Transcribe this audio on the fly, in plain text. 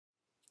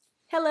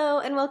Hello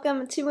and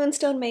welcome to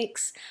Moonstone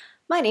Makes.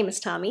 My name is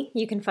Tommi.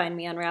 You can find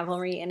me on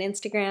Ravelry and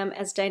Instagram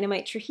as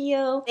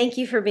DynamiteTrujillo. Thank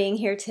you for being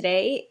here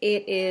today.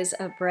 It is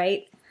a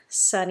bright,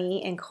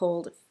 sunny, and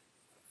cold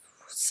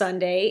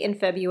Sunday in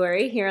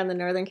February here on the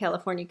Northern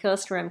California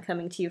coast where I'm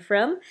coming to you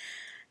from.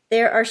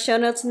 There are show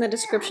notes in the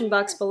description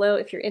box below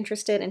if you're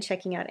interested in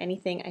checking out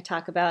anything I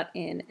talk about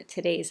in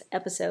today's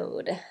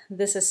episode.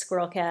 This is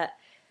Squirrel Cat.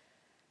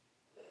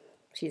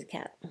 She's a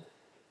cat.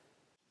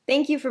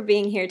 Thank you for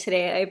being here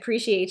today. I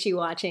appreciate you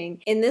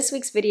watching. In this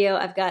week's video,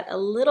 I've got a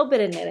little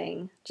bit of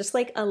knitting, just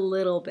like a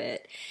little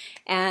bit.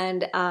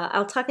 And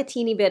I'll talk a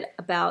teeny bit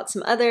about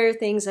some other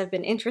things I've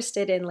been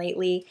interested in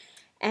lately.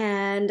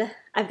 And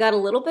I've got a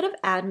little bit of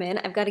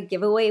admin. I've got a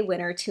giveaway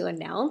winner to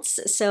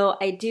announce. So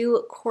I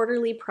do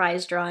quarterly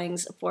prize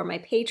drawings for my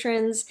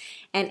patrons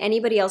and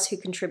anybody else who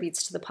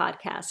contributes to the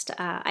podcast.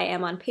 I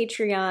am on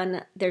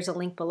Patreon. There's a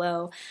link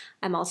below.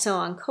 I'm also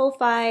on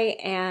Ko-Fi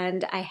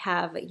and I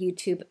have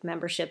YouTube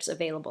memberships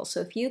available.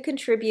 So if you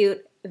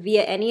contribute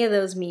via any of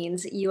those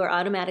means, you are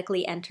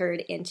automatically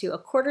entered into a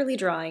quarterly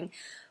drawing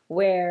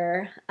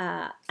where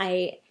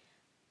I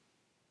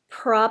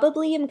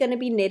probably am going to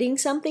be knitting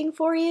something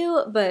for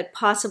you, but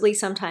possibly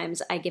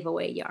sometimes I give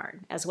away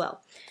yarn as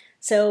well.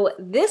 So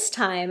this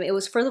time it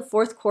was for the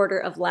fourth quarter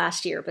of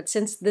last year, but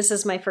since this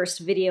is my first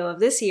video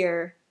of this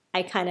year,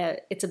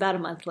 it's about a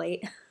month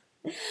late.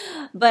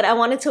 But I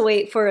wanted to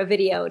wait for a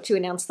video to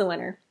announce the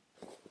winner.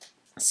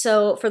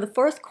 So for the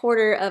fourth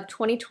quarter of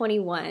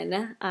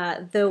 2021,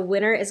 the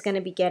winner is going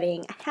to be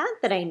getting a hat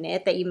that I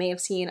knit that you may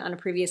have seen on a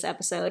previous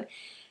episode.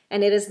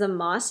 And it is the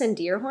Moss and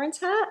Deer Horns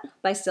hat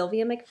by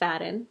Sylvia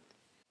McFadden.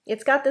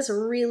 It's got this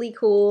really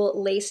cool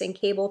lace and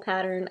cable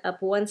pattern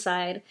up one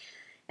side,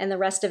 and the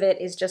rest of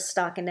it is just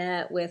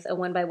stockinette with a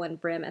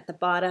 1x1 brim at the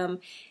bottom.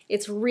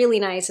 It's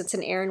really nice. It's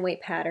an Aran weight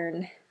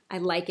pattern. I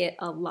like it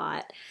a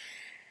lot.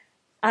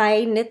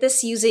 I knit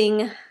this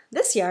using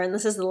this yarn.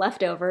 This is the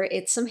leftover.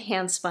 It's some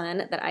hand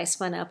spun that I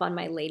spun up on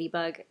my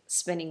Ladybug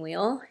spinning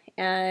wheel,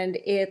 and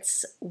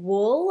it's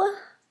wool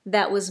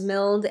that was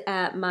milled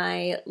at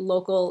my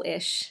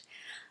local-ish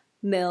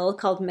mill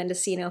called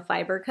Mendocino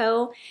Fiber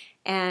Co.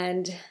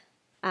 And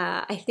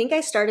I think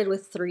I started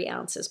with 3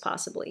 ounces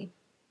possibly.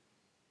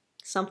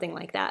 Something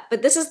like that.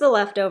 But this is the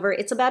leftover.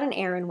 It's about an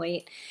Aran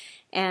weight.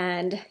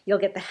 And you'll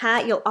get the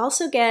hat. You'll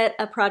also get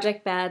a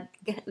project bag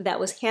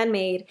that was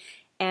handmade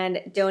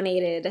and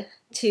donated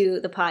to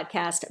the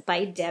podcast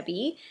by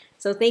Debbie.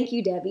 So thank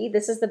you, Debbie.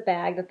 This is the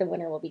bag that the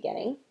winner will be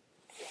getting.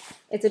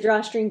 It's a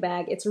drawstring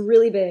bag. It's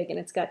really big and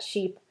it's got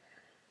sheep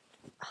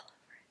all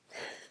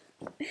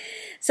over it.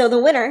 So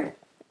the winner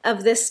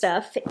of this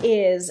stuff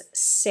is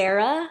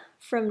Sarah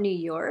from New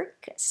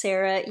York.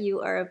 Sarah,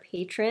 you are a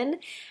patron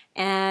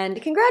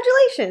and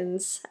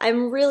congratulations.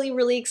 I'm really,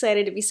 really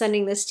excited to be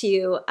sending this to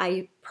you.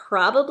 I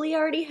probably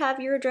already have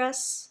your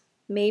address,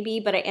 maybe,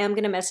 but I am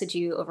going to message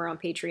you over on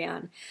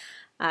Patreon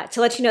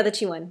to let you know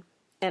that you won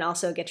and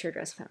also get your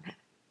address if I don't have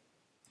it.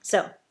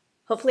 So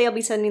hopefully I'll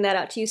be sending that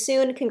out to you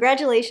soon.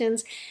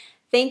 Congratulations.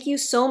 Thank you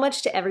so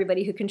much to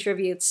everybody who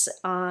contributes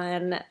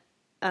on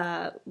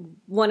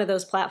one of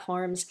those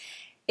platforms.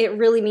 It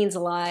really means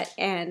a lot,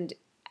 and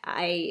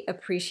I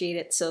appreciate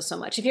it so, so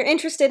much. If you're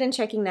interested in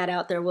checking that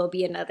out, there will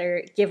be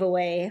another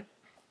giveaway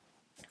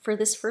for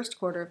this first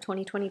quarter of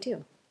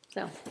 2022.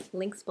 So,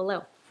 links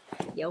below.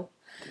 Yo.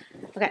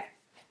 Okay.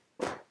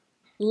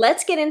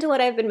 Let's get into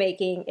what I've been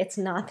making. It's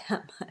not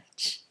that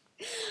much.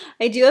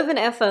 I do have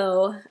an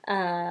FO.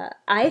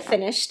 I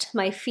finished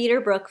my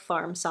Feederbrook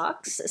farm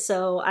socks.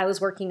 So I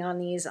was working on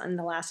these on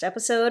the last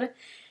episode,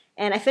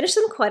 and I finished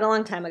them quite a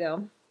long time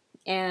ago.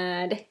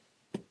 And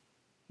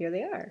here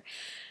they are.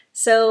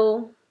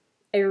 So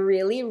I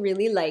really,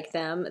 really like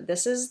them.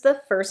 This is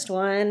the first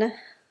one.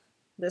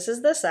 This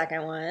is the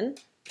second one.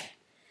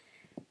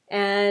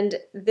 And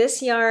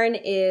this yarn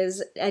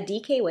is a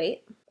DK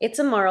weight. It's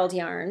a marled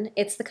yarn.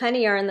 It's the kind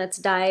of yarn that's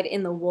dyed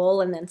in the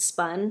wool and then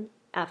spun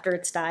after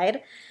it's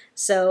dyed.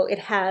 So it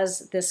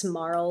has this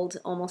marled,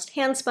 almost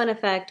hand-spun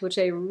effect, which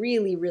I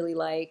really, really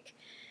like.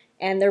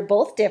 And they're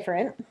both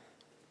different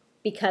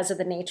because of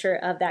the nature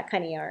of that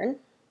kind of yarn.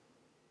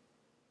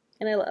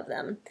 And I love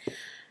them.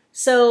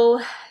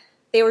 So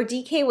they were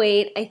DK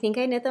weight. I think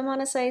I knit them on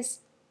a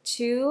size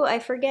 2. I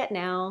forget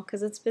now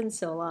because it's been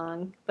so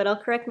long. But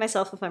I'll correct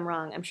myself if I'm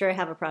wrong. I'm sure I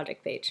have a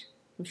project page.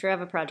 I'm sure I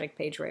have a project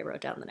page where I wrote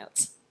down the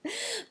notes.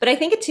 But I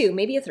think a 2,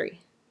 maybe a 3.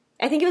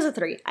 I think it was a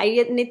 3.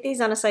 I knit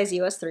these on a size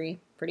US 3.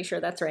 Pretty sure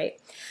that's right.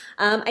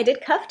 I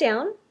did cuff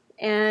down,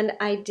 and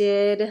I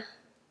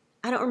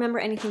don't remember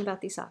anything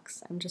about these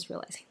socks. I'm just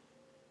realizing.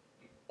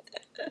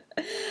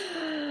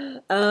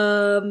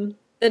 The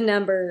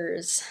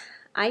numbers.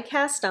 I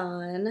cast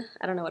on,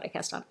 I don't know what I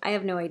cast on. I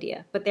have no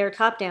idea, but they're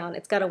top down.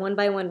 It's got a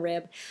 1x1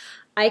 rib.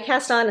 I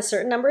cast on a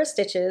certain number of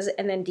stitches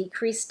and then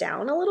decreased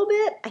down a little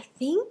bit. I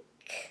think,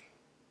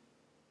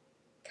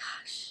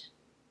 gosh,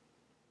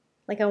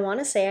 like I want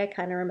to say I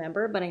kind of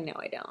remember, but I know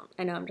I don't.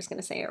 I know I'm just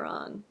going to say it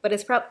wrong, but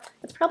it's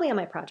probably on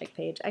my project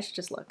page. I should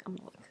just look. I'm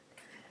going to look.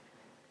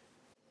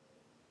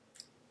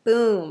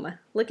 Boom.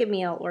 Look at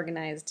me all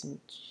organized and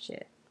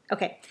shit.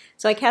 Okay,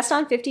 so I cast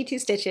on 52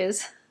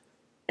 stitches.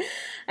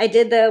 I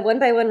did the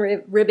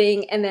 1x1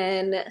 ribbing, and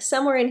then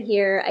somewhere in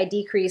here I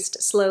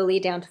decreased slowly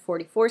down to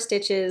 44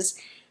 stitches,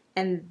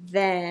 and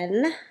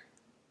then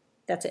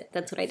that's it.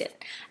 That's what I did.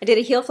 I did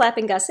a heel flap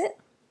and gusset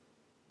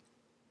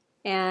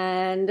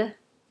and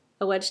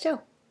a wedge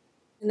toe.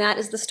 And that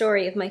is the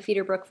story of my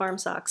Feederbrook farm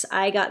socks.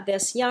 I got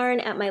this yarn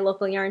at my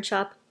local yarn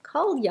shop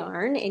called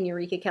Yarn in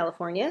Eureka,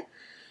 California.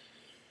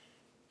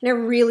 And I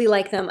really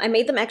like them. I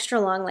made them extra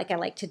long like I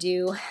like to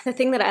do. The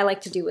thing that I like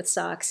to do with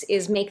socks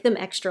is make them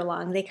extra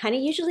long. They kind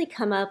of usually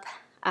come up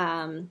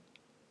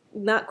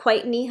not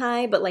quite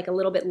knee-high, but like a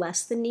little bit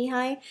less than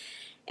knee-high.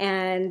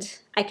 And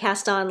I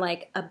cast on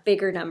like a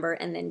bigger number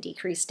and then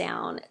decrease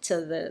down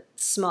to the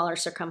smaller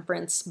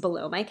circumference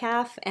below my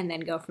calf and then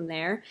go from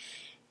there.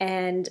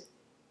 And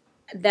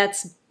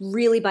that's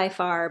really by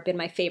far been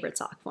my favorite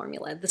sock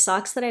formula. The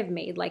socks that I've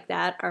made like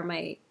that are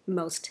my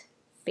most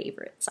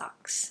favorite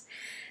socks.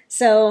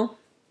 So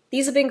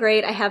these have been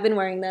great. I have been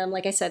wearing them.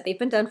 Like I said, they've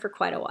been done for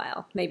quite a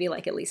while, maybe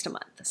like at least a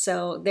month.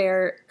 So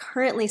they're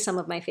currently some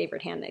of my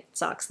favorite hand-knit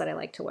socks that I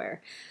like to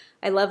wear.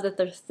 I love that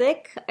they're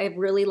thick. I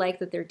really like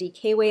that they're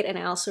DK weight, and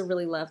I also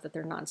really love that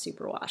they're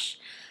non-superwash.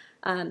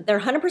 They're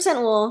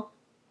 100% wool.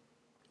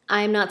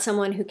 I'm not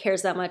someone who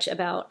cares that much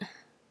about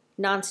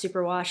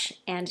non-superwash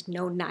and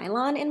no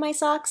nylon in my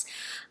socks.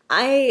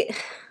 I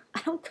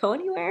don't go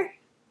anywhere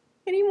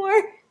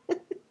anymore.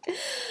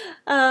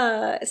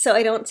 So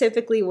I don't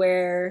typically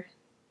wear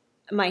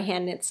my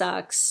hand knit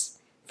socks,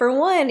 for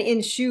one,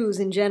 in shoes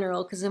in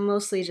general, because I'm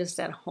mostly just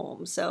at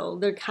home. So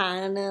they're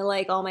kind of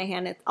like all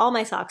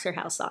my socks are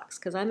house socks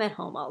because I'm at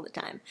home all the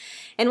time.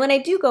 And when I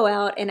do go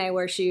out and I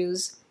wear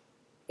shoes,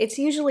 it's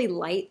usually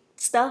light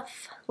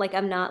stuff. Like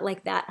I'm not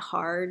like that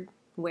hard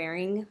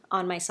wearing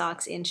on my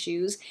socks in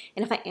shoes.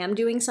 And if I am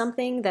doing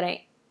something that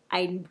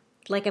I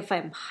like, if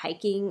I'm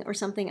hiking or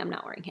something, I'm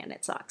not wearing hand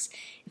knit socks.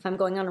 If I'm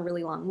going on a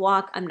really long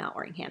walk, I'm not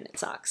wearing hand knit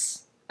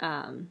socks.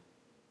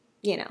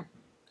 You know,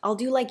 I'll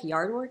do like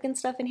yard work and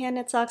stuff in hand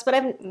knit socks, but I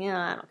don't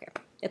care.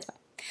 It's fine.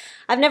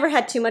 I've never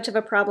had too much of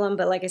a problem,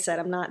 but like I said,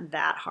 I'm not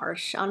that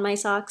harsh on my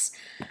socks.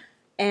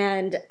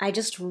 And I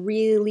just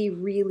really,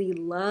 really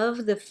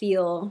love the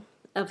feel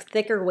of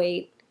thicker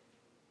weight,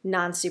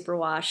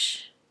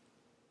 non-superwash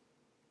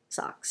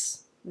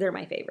socks. They're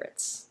my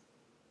favorites.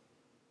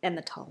 And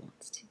the tall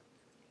ones too.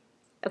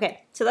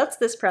 Okay, so that's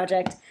this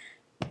project.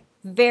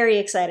 Very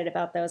excited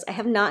about those. I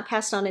have not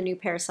cast on a new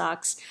pair of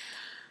socks.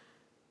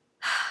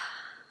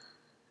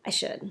 I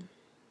should.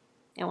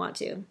 I want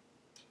to.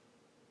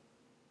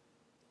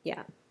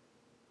 Yeah.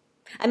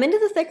 I'm into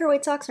the thicker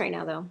weight socks right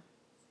now though,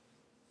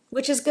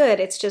 which is good.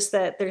 It's just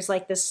that there's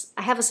like this,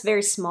 I have a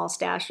very small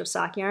stash of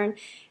sock yarn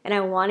and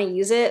I want to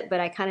use it, but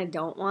I kind of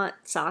don't want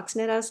socks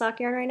knit out of sock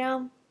yarn right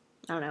now.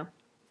 I don't know.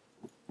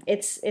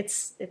 It's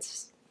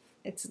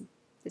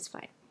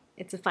fine.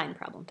 It's a fine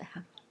problem to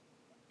have.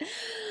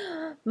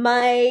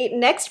 My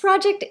next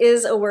project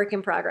is a work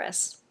in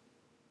progress,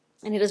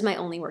 and it is my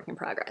only work in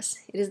progress.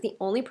 It is the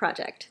only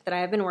project that I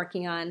have been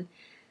working on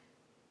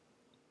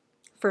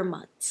for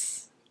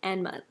months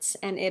and months,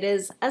 and it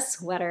is a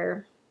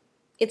sweater.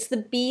 It's the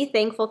Be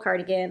Thankful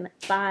Cardigan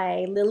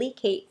by Lily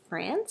Kate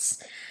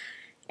France,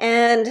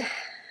 and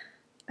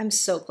I'm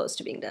so close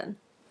to being done.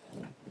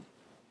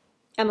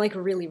 I'm like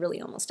really,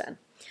 really almost done.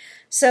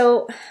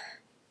 So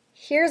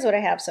here's what I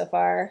have so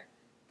far.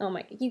 Oh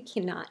my, you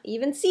cannot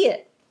even see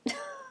it.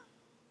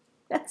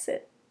 That's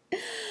it.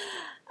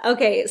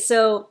 Okay,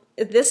 so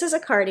this is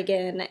a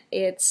cardigan.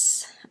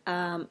 It's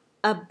a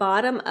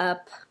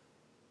bottom-up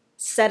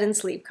set and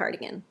sleeve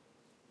cardigan.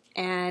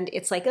 And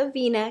it's like a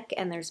V-neck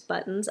and there's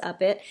buttons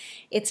up it.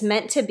 It's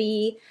meant to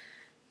be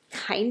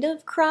kind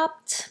of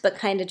cropped, but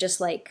kind of just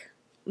like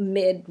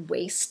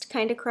mid-waist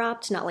kind of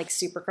cropped. Not like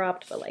super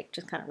cropped, but like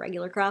just kind of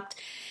regular cropped.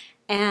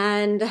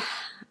 And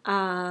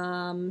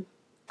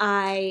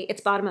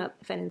it's bottom up,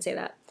 if I didn't say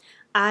that.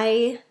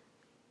 I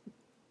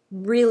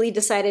really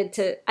decided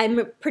to, I'm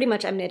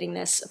knitting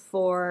this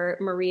for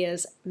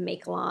Maria's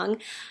Make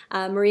Along.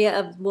 Maria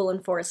of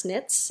Woolen Forest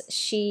Knits,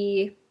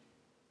 she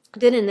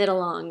did a knit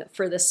along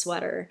for this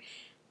sweater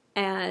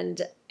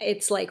and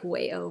it's like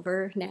way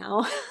over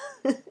now.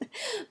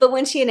 But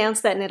when she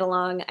announced that knit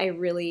along, I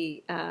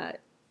really,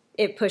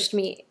 it pushed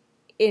me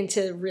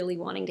into really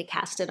wanting to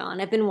cast it on.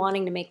 I've been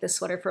wanting to make this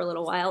sweater for a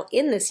little while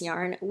in this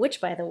yarn,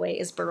 which by the way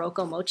is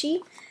Barocco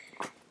Mochi.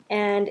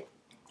 And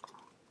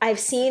I've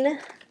seen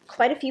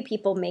quite a few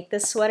people make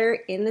this sweater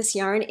in this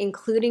yarn,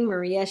 including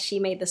Maria. She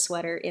made the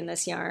sweater in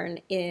this yarn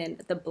in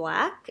the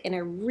black, and I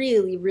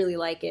really, really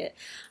like it.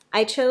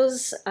 I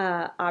chose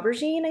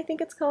Aubergine, I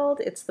think it's called.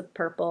 It's the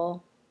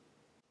purple,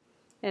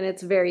 and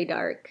it's very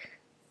dark,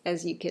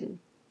 as you can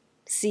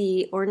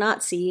see or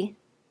not see,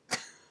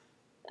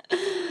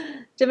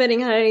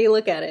 depending on how you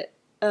look at it.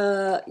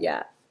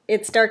 Yeah,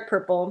 it's dark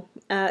purple.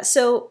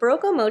 So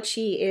Barocco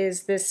Mochi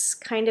is this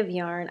kind of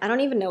yarn. I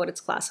don't even know what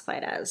it's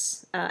classified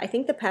as. I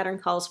think the pattern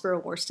calls for a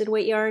worsted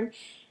weight yarn,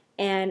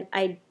 and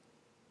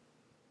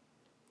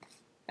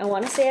I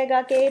want to say I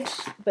got gauged,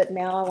 but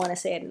now I want to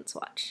say I didn't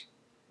swatch.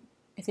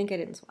 I think I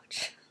didn't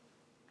swatch.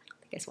 I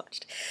don't think I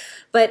swatched.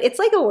 But it's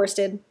like a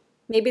worsted.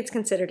 Maybe it's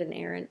considered an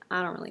Aran.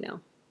 I don't really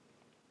know.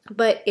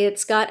 But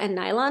it's got a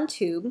nylon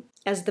tube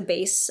as the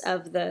base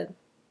of the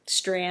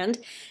strand,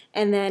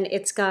 and then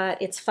it's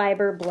got its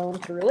fiber blown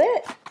through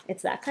it.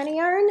 It's that kind of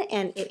yarn,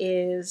 and it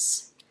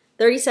is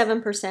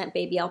 37%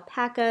 baby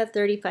alpaca,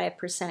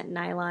 35%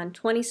 nylon,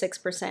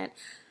 26%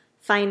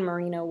 fine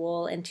merino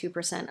wool, and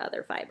 2%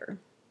 other fiber.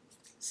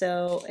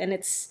 So, and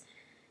it's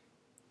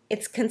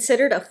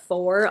considered a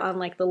 4 on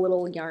like the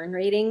little yarn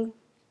rating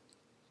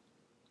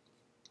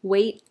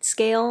weight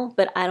scale,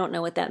 but I don't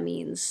know what that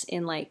means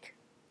in like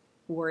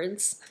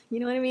words. You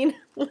know what I mean?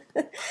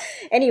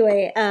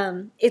 Anyway,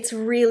 it's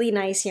really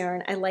nice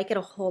yarn. I like it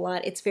a whole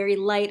lot. It's very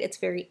light, it's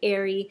very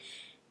airy,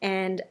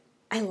 and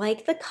I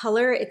like the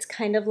color. It's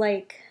kind of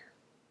like,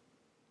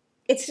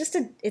 it's just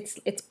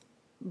it's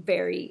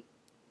very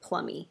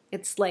plummy.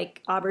 It's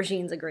like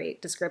aubergine's a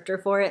great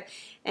descriptor for it,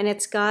 and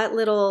it's got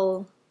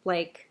little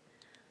like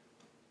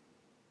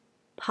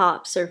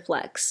pops or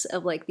flecks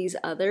of like these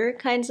other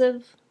kinds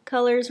of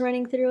colors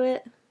running through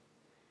it.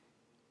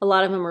 A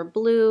lot of them are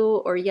blue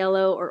or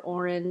yellow or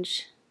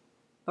orange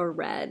or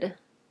red,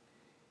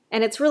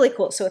 and it's really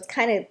cool. So it's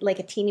kind of like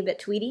a teeny bit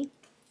tweedy.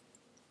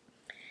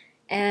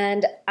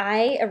 And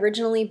I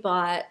originally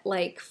bought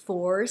like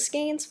 4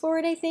 skeins for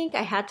it, I think.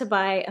 I had to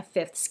buy a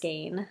 5th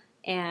skein,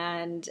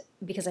 and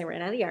because I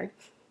ran out of yarn,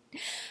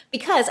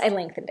 because I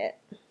lengthened it.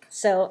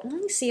 So let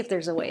me see if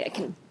there's a way I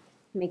can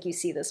make you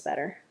see this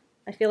better.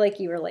 I feel like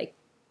you were like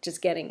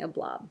just getting a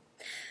blob.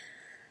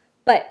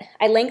 But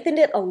I lengthened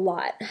it a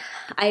lot.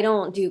 I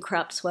don't do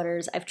cropped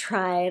sweaters. I've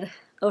tried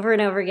over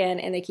and over again,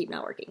 and they keep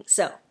not working.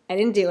 So I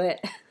didn't do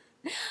it.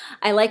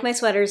 I like my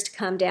sweaters to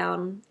come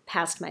down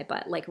past my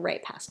butt, like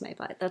right past my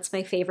butt. That's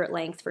my favorite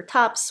length for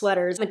tops,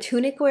 sweaters. I'm a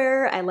tunic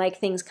wearer. I like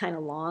things kind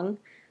of long.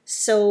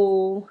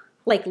 So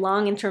like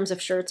long in terms of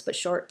shirts, but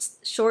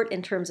short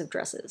in terms of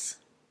dresses.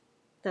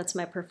 That's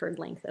my preferred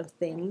length of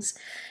things.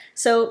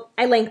 So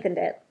I lengthened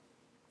it.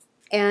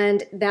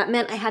 And that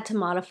meant I had to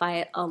modify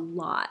it a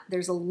lot.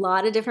 There's a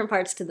lot of different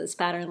parts to this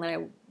pattern that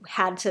I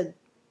had to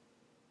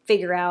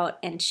figure out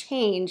and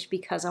change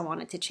because I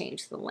wanted to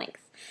change the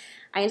length.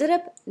 I ended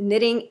up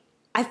knitting,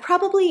 I've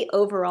probably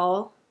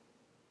overall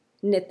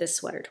knit this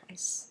sweater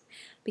twice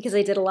because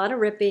I did a lot of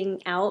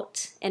ripping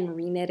out and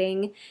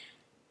reknitting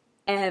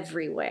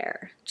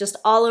everywhere, just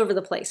all over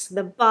the place.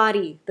 The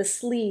body, the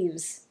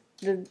sleeves,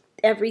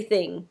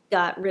 everything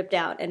got ripped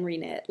out and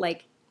reknit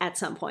like at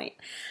some point.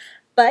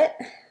 But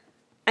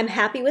I'm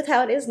happy with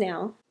how it is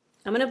now.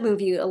 I'm gonna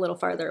move you a little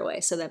farther away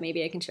so that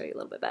maybe I can show you a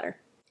little bit better.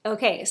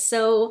 Okay,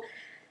 so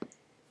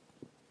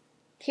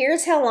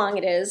here's how long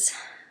it is.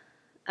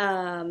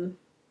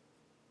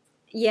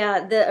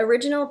 Yeah, the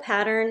original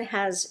pattern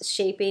has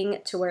shaping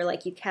to where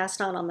like you cast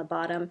on the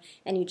bottom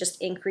and you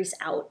just increase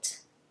out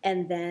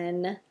and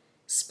then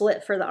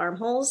split for the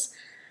armholes.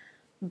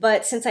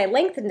 But since I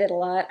lengthened it a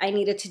lot, I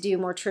needed to do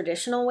more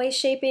traditional waist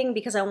shaping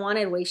because I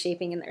wanted waist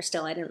shaping in there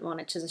still. I didn't want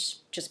it to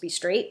just be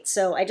straight.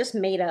 So I just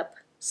made up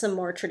some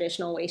more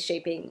traditional waist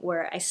shaping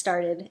where I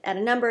started at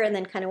a number and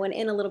then kind of went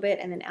in a little bit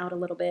and then out a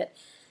little bit.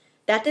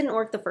 That didn't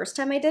work the first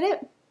time I did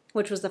it,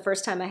 which was the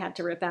first time I had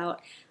to rip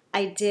out.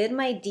 I did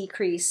my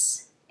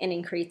decrease and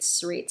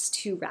increase rates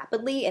too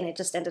rapidly, and it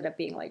just ended up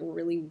being like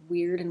really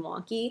weird and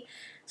wonky.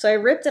 So I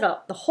ripped it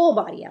up, the whole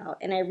body out,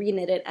 and I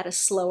reknit it at a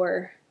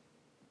slower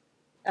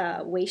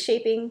waist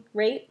shaping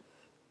rate.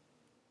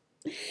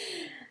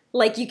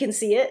 Like you can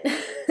see it.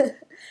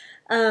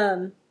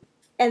 And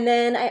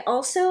then I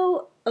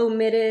also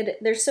omitted,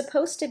 there's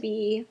supposed to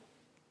be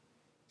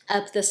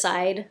up the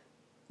side,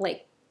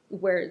 like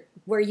where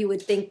you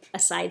would think a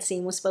side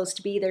seam was supposed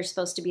to be, there's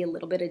supposed to be a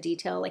little bit of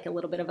detail, like a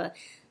little bit of a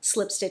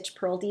slip stitch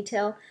purl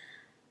detail.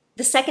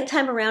 The second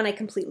time around, I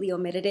completely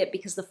omitted it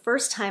because the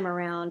first time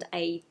around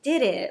I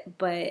did it,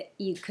 but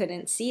you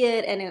couldn't see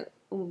it, and it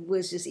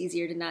was just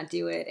easier to not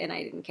do it, and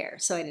I didn't care,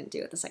 so I didn't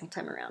do it the second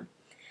time around.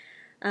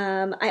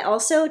 I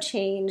also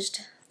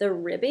changed the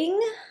ribbing.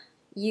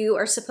 You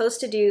are supposed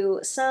to do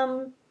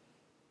some,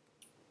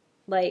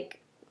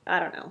 like, I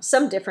don't know,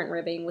 some different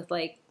ribbing with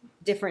like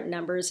different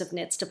numbers of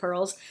knits to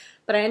purls,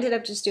 but I ended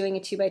up just doing a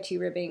 2x2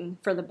 ribbing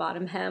for the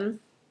bottom hem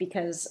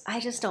because I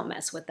just don't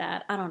mess with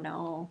that. I don't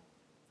know.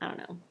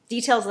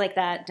 Details like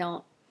that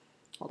don't,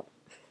 hold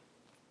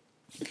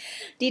on.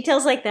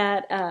 Details like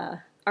that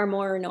are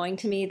more annoying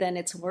to me than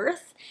it's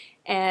worth,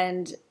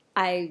 and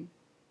I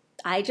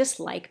just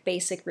like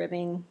basic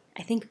ribbing,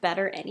 I think,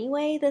 better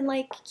anyway than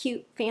like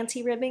cute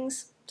fancy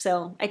ribbings,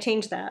 so I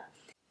changed that.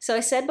 So I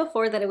said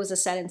before that it was a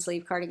set-in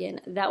sleeve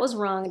cardigan. That was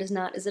wrong. It is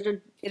not.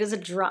 It is a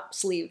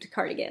drop-sleeved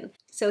cardigan.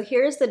 So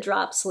here's the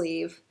drop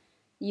sleeve.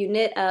 You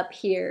knit up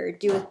here,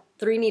 do a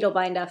 3-needle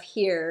bind off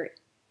here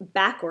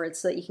backwards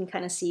so that you can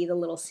kind of see the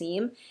little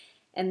seam.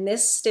 And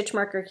this stitch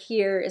marker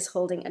here is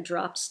holding a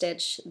drop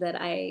stitch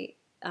that I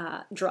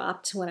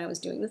dropped when I was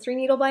doing the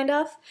 3-needle bind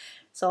off.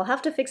 So I'll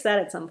have to fix that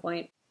at some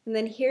point. And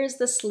then here's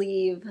the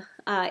sleeve.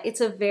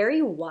 It's a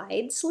very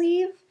wide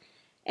sleeve.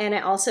 And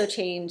I also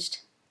changed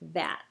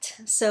that.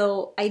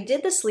 So I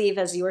did the sleeve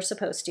as you were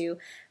supposed to,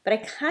 but I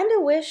kind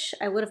of wish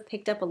I would have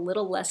picked up a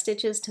little less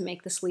stitches to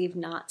make the sleeve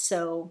not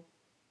so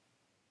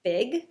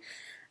big.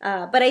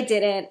 But I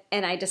didn't,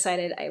 and I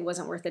decided it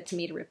wasn't worth it to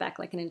me to rip back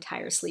like an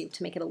entire sleeve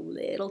to make it a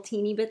little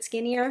teeny bit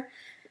skinnier.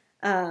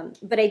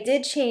 But I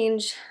did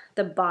change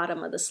the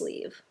bottom of the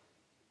sleeve.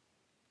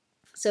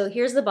 So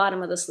here's the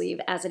bottom of the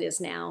sleeve as it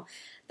is now.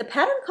 The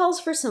pattern calls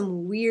for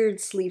some weird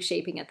sleeve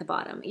shaping at the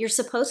bottom. You're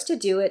supposed to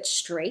do it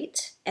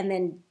straight and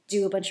then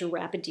do a bunch of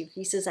rapid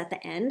decreases at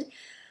the end,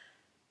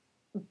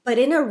 but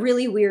in a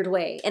really weird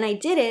way. And I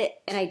did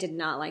it, and I did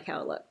not like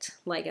how it looked,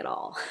 like at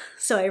all.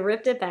 So I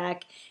ripped it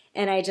back,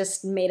 and I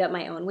just made up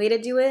my own way to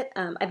do it.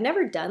 I've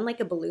never done like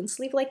a balloon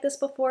sleeve like this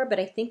before, but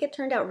I think it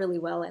turned out really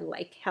well. I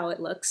like how it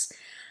looks.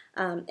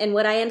 And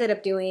what I ended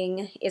up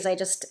doing is I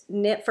just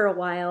knit for a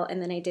while,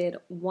 and then I did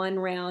one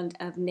round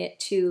of knit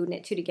two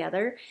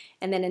together,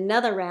 and then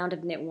another round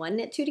of knit one,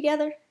 knit two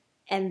together,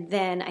 and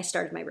then I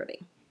started my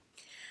ribbing.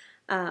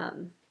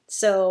 And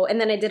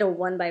then I did a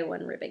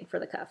 1x1 ribbing for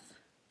the cuff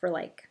for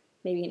like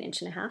maybe 1.5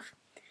 inches.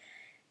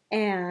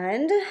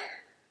 And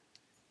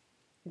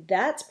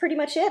that's pretty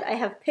much it. I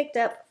have picked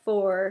up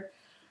for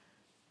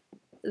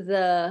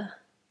the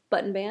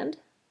button band,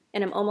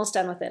 and I'm almost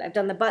done with it. I've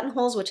done the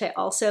buttonholes, which I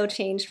also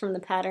changed from the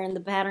pattern. The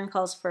pattern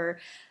calls for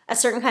a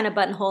certain kind of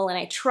buttonhole, and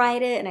I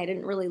tried it and I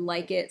didn't really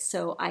like it,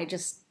 so I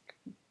just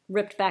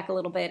ripped back a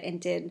little bit and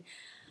did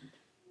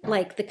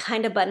like the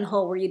kind of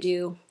buttonhole where you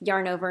do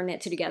yarn over,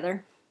 knit two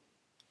together,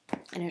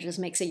 and it just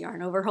makes a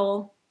yarn over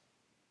hole.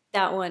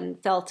 That one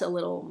felt a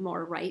little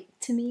more right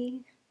to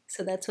me,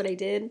 so that's what I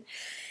did.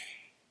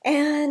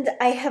 And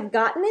I have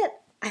got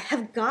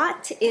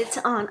it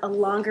on a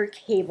longer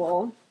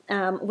cable.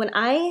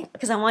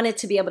 Because I wanted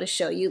to be able to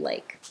show you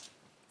like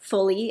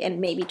fully and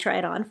maybe try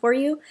it on for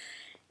you.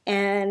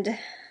 And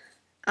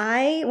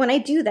when I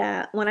do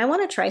that, when I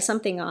want to try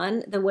something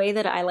on, the way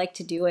that I like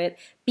to do it,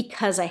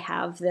 because I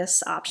have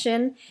this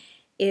option,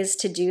 is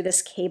to do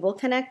this cable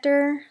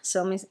connector.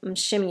 So I'm gonna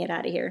shimmy it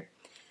out of here.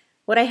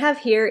 What I have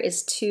here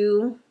is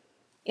 2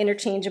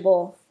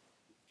 interchangeable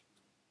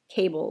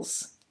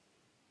cables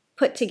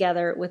put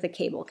together with a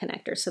cable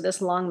connector. So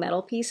this long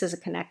metal piece is a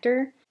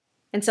connector.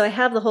 And so I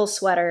have the whole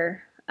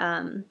sweater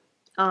on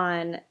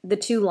the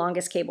 2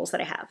 longest cables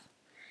that I have.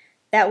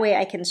 That way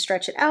I can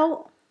stretch it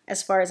out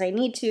as far as I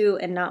need to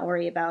and not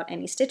worry about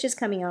any stitches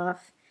coming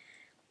off.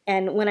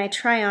 And when I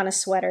try on a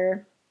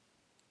sweater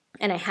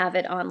and I have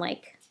it on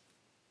like,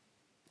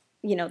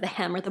 you know, the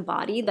hem or the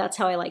body, that's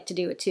how I like to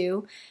do it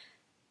too.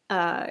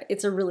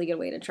 It's a really good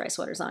way to try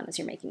sweaters on as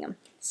you're making them.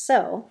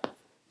 So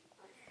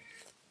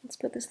let's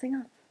put this thing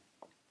on.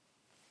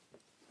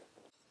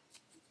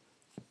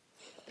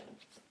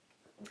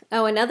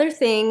 Oh, another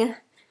thing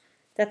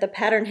that the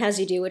pattern has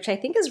you do, which I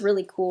think is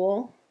really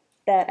cool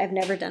that I've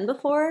never done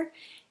before,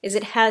 is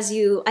it has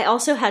you, I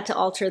also had to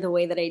alter the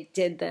way that I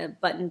did the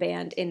button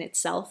band in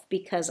itself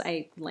because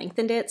I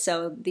lengthened it,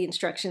 so the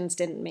instructions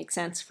didn't make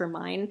sense for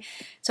mine.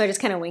 So I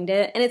just kind of winged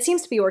it, and it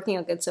seems to be working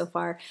out good so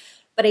far.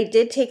 But I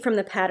did take from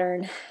the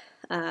pattern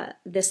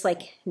this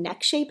like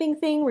neck shaping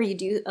thing where you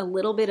do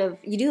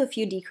a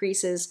few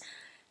decreases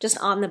just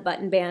on the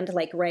button band,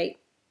 like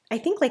I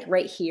think like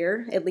right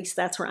here, at least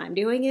that's where I'm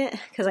doing it,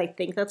 because I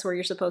think that's where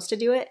you're supposed to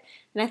do it.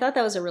 And I thought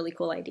that was a really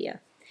cool idea.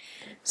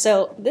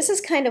 So this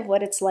is kind of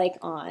what it's like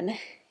on.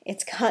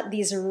 It's got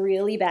these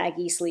really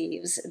baggy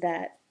sleeves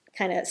that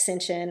kind of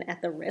cinch in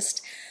at the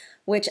wrist,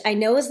 which I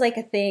know is like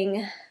a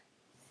thing.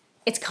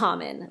 It's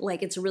common,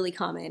 like it's really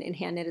common in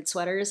hand knitted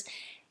sweaters.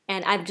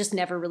 And I've just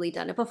never really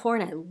done it before,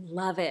 and I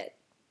love it.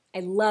 I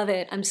love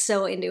it. I'm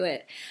so into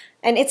it.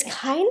 And it's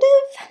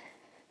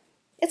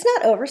it's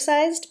not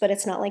oversized, but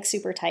it's not like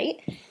super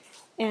tight,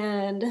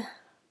 and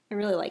I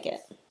really like it.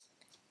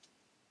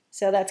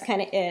 So that's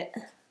kind of it.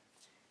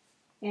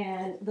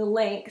 And the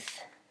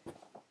length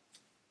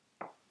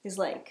is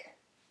like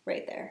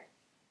right there.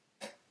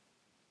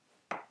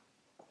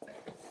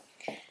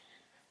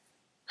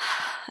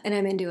 And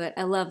I'm into it.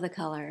 I love the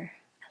color.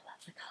 I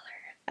love the color.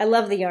 I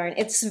love the yarn.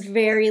 It's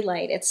very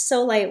light. It's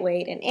so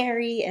lightweight and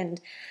airy,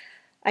 and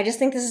I just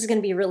think this is going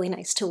to be really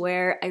nice to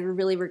wear. I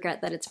really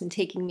regret that it's been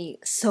taking me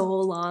so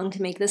long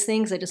to make this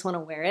thing because I just want to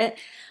wear it.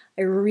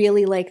 I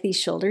really like these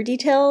shoulder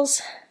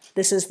details.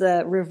 This is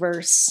the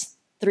reverse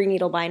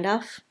 3-needle bind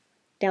off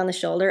down the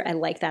shoulder. I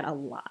like that a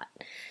lot.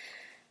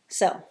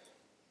 So,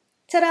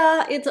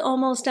 ta-da! It's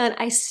almost done.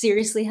 I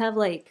seriously have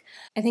I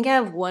think I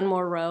have 1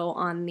 more row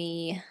on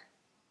the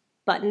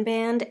button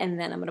band, and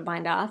then I'm going to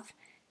bind off,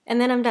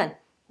 and then I'm done.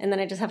 And then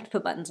I just have to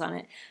put buttons on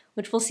it,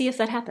 which we'll see if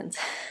that happens.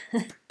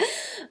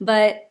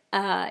 But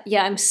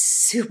yeah, I'm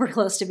super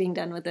close to being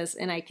done with this,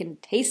 and I can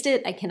taste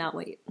it. I cannot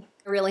wait.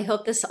 I really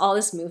hope all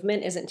this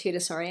movement isn't too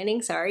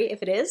disorienting. Sorry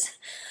if it is.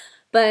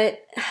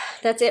 But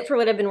that's it for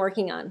what I've been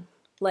working on.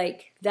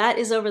 That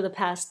is over the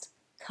past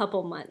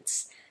couple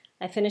months.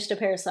 I finished a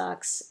pair of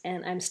socks,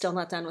 and I'm still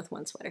not done with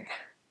 1 sweater.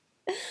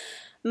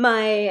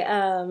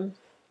 My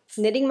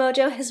knitting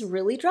mojo has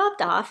really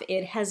dropped off.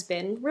 It has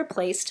been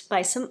replaced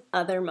by some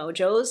other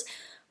mojos,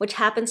 which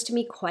happens to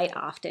me quite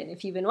often.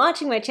 If you've been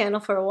watching my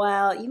channel for a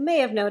while, you may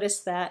have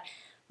noticed that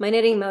my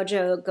knitting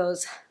mojo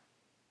goes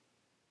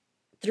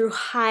through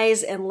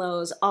highs and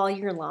lows all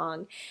year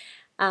long.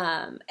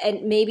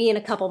 And maybe in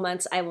a couple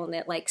months I will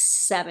knit like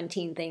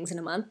 17 things in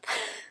a month.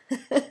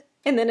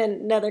 And then in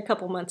another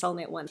couple months I'll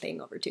knit one thing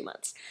over 2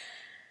 months.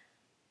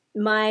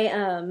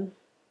 My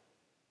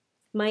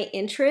my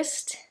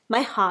interest,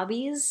 my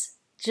hobbies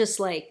just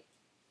like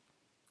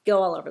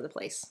go all over the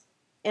place.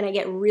 And I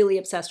get really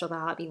obsessed with a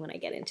hobby when I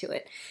get into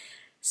it.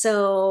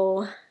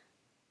 So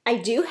I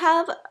do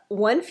have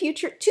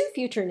two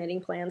future knitting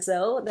plans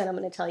though that I'm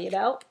going to tell you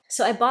about.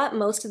 So I bought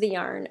most of the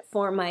yarn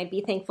for my Be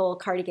Thankful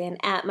cardigan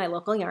at my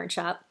local yarn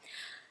shop.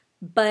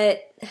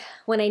 But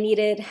when I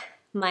needed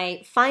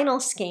my final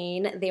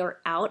skein, they were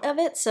out of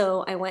it.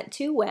 So I went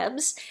to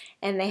Webs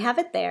and they have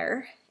it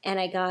there. And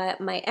I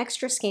got my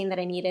extra skein that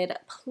I needed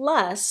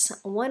plus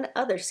one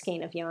other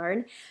skein of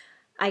yarn.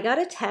 I got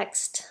a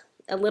text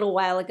a little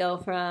while ago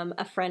from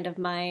a friend of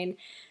mine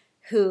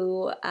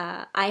who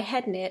I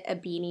had knit a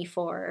beanie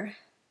for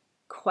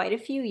quite a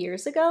few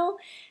years ago,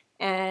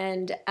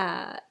 and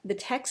the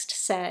text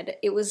said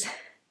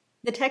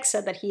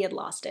that he had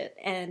lost it,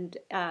 and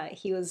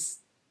he was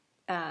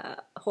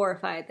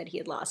horrified that he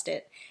had lost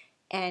it,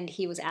 and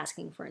he was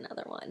asking for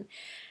another one.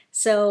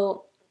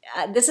 So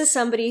this is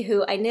somebody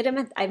who I've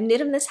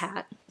knit him this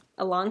hat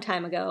a long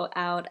time ago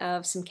out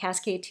of some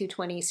Cascade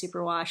 220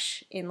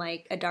 superwash in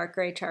like a dark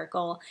gray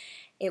charcoal.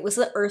 It was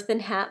the Earthen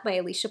hat by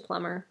Alicia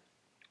Plummer.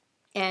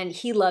 And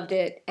he loved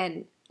it,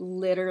 and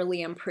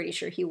literally I'm pretty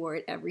sure he wore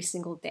it every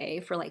single day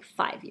for like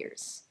 5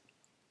 years.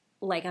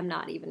 Like, I'm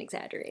not even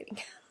exaggerating.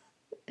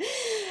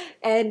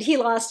 And he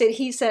lost it.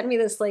 He sent me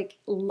this like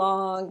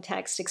long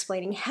text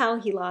explaining how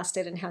he lost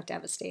it and how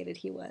devastated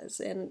he was.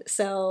 And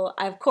so,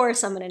 of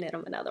course, I'm going to knit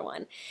him another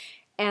one.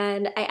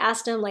 And I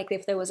asked him like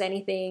if there was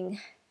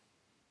anything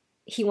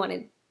he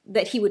wanted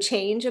that he would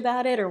change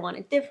about it or want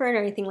it different or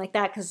anything like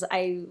that, because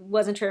I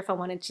wasn't sure if I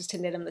wanted just to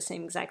knit him the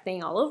same exact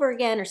thing all over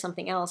again or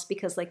something else,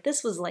 because like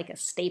this was like a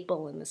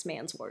staple in this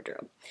man's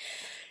wardrobe.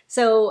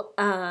 So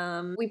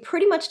we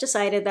pretty much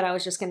decided that I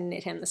was just going to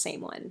knit him the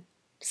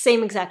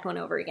same exact one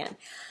over again.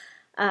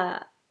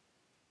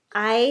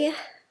 I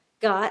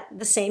got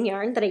the same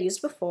yarn that I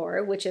used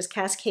before, which is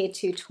Cascade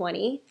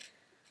 220.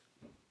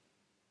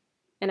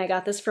 And I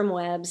got this from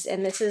Webs,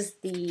 and this is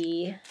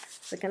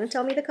is it going to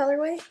tell me the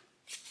colorway?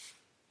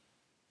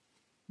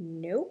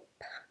 Nope.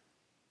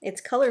 It's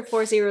color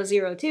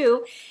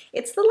 4002.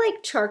 It's the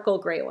like charcoal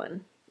gray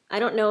one. I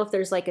don't know if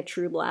there's like a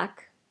true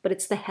black, but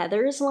it's the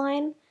Heathers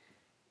line.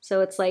 So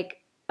it's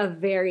like a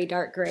very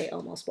dark gray,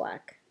 almost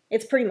black.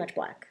 It's pretty much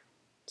black.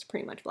 It's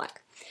pretty much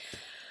black.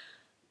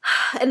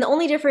 And the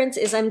only difference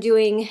is I'm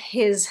doing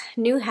his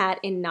new hat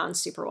in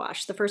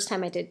non-superwash. The first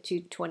time I did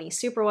 220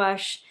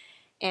 superwash,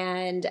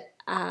 and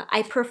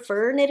I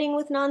prefer knitting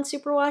with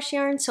non-superwash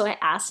yarn, so I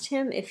asked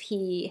him if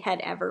he had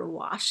ever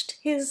washed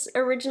his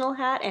original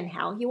hat and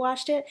how he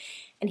washed it,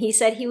 and he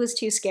said he was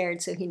too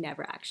scared, so he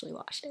never actually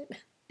washed it.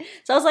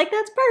 So I was like,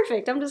 that's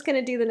perfect. I'm just going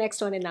to do the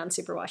next one in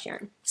non-superwash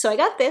yarn. So I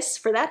got this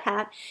for that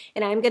hat,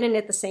 and I'm going to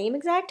knit the same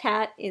exact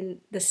hat in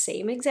the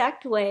same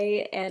exact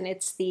way, and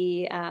it's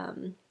the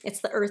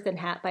Earthen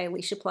hat by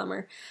Alicia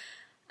Plummer.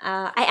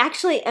 I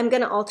actually am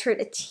going to alter it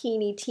a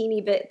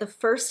teeny bit. The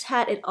first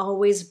hat, it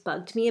always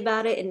bugged me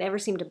about it. It never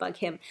seemed to bug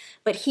him.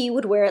 But he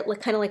would wear it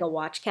kind of like a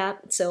watch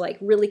cap. So like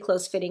really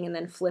close fitting and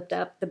then flipped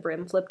up, the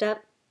brim flipped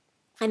up.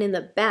 And in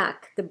the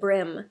back, the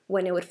brim,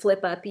 when it would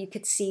flip up, you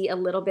could see a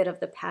little bit of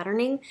the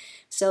patterning.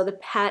 So the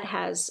hat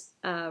has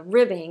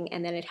ribbing,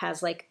 and then it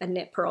has like a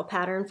knit purl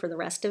pattern for the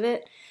rest of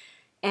it.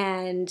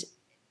 And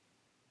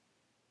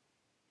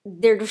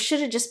there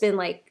should have just been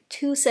like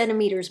 2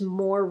 centimeters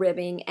more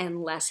ribbing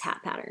and less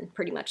hat pattern,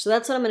 pretty much. So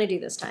that's what I'm going to do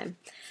this time.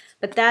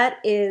 But that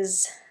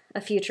is a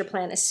future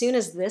plan. As soon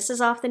as this is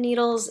off the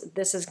needles,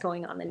 this is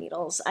going on the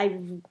needles.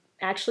 I'm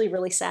actually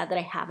really sad that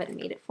I haven't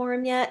made it for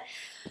him yet,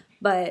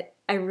 but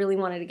I really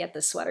wanted to get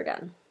this sweater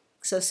done.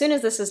 So as soon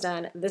as this is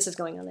done, this is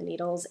going on the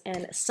needles.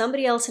 And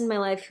somebody else in my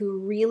life who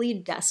really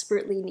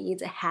desperately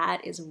needs a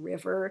hat is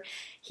River.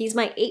 He's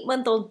my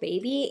 8-month-old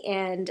baby,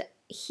 and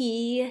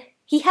he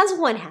has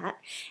one hat,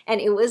 and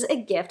it was a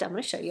gift. I'm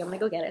going to show you. I'm going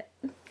to go get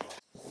it.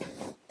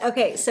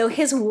 Okay, so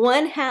his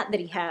one hat that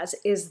he has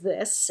is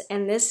this,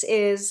 and this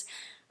is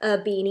a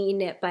beanie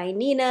knit by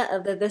Nina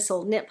of the This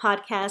Old Knit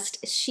podcast.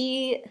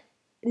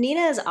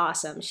 Nina is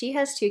awesome. She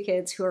has 2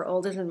 kids who are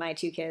older than my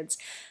 2 kids,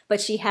 but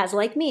she has,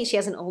 like me, she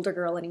has an older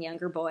girl and a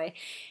younger boy.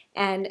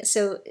 And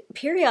so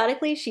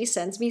periodically she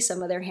sends me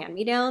some of their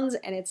hand-me-downs,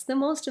 and it's the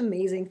most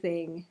amazing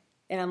thing.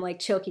 And I'm like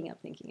choking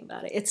up thinking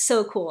about it. It's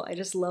so cool. I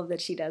just love that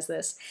she does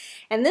this.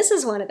 And this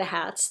is one of the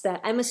hats that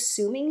I'm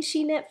assuming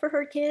she knit for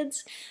her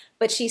kids,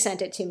 but she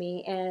sent it to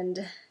me,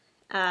 and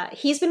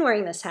he's been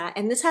wearing this hat,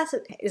 and this hat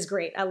is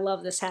great. I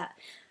love this hat.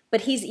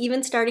 But he's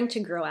even starting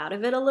to grow out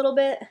of it a little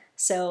bit,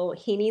 so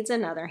he needs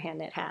another hand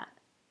knit hat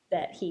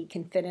that he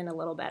can fit in a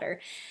little better.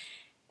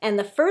 And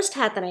the first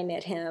hat that I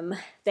knit him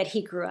that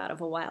he grew out of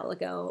a while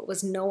ago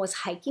was Noah's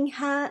hiking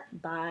hat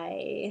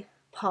by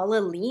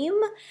Paula Leem,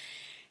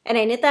 and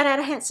I knit that out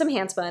of some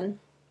handspun,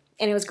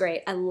 and it was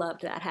great. I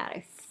loved that hat.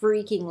 I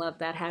freaking loved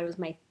that hat. It was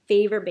my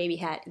favorite baby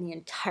hat in the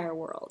entire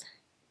world.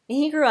 And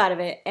he grew out of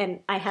it, and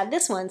I had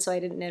this one, so I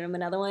didn't knit him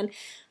another one.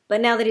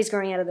 But now that he's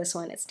growing out of this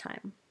one, it's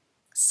time.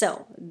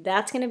 So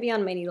that's going to be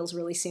on my needles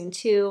really soon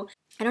too.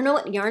 I don't know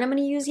what yarn I'm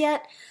going to use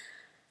yet,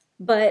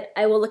 but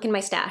I will look in my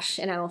stash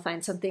and I will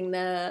find something.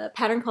 The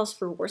pattern calls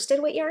for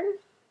worsted weight yarn.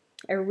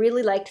 I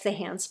really liked the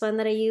handspun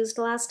that I used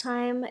last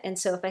time, and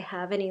so if I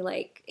have any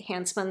like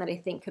handspun that I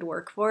think could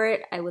work for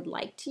it, I would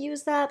like to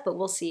use that, but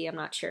we'll see. I'm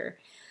not sure.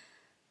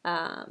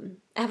 I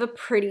have a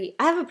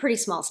pretty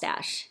small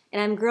stash,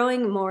 and I'm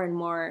growing more and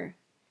more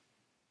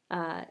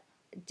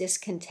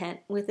discontent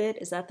with it.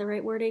 Is that the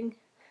right wording?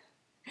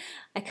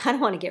 I kind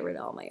of want to get rid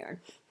of all my yarn.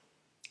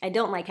 I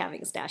don't like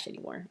having a stash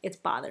anymore. It's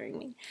bothering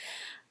me.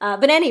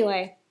 But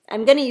anyway,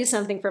 I'm going to use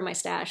something for my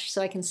stash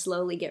so I can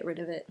slowly get rid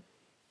of it.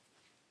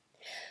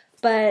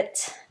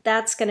 But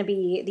that's going to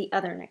be the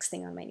other next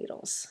thing on my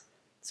needles.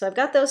 So I've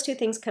got those two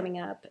things coming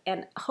up,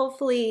 and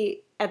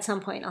hopefully at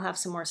some point I'll have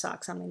some more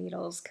socks on my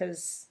needles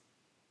because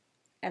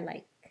I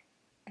like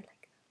them.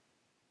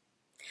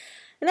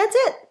 And that's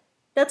it.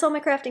 That's all my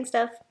crafting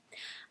stuff.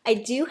 I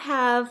do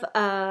have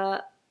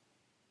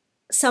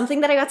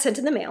something that I got sent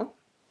in the mail,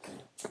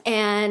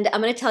 and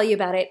I'm going to tell you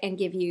about it and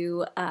give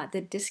you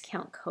the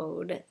discount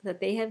code that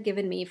they have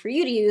given me for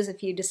you to use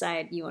if you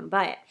decide you want to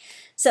buy it.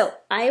 So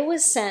I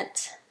was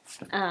sent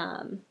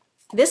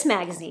this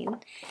magazine.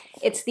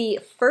 It's the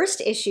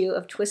first issue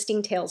of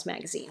Twisting Tales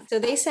magazine. So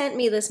they sent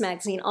me this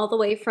magazine all the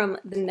way from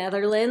the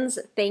Netherlands.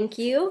 Thank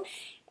you.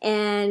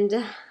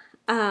 And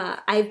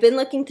I've been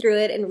looking through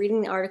it and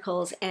reading the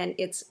articles, and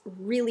it's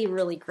really,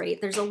 really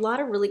great. There's a lot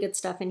of really good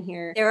stuff in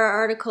here. There are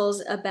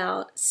articles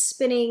about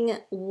spinning,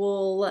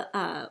 wool,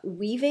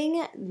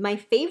 weaving. My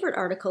favorite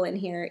article in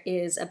here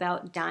is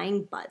about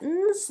dyeing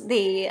buttons.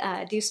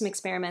 They do some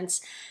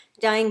experiments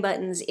dyeing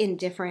buttons in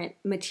different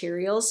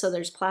materials. So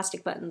there's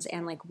plastic buttons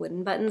and like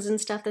wooden buttons and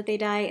stuff that they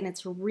dye, and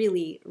it's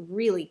really,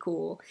 really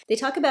cool. They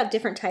talk about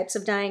different types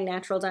of dyeing,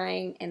 natural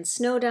dyeing and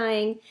snow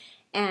dyeing.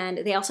 And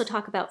they also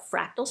talk about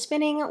fractal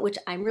spinning, which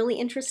I'm really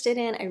interested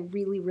in. I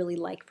really, really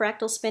like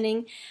fractal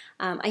spinning.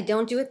 I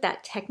don't do it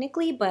that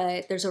technically,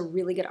 but there's a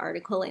really good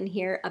article in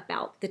here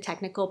about the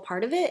technical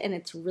part of it, and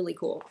it's really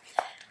cool.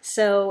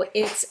 So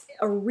it's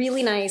a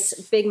really nice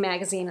big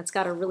magazine. It's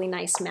got a really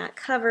nice matte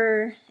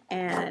cover,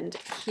 and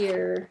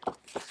here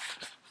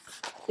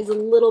is a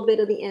little bit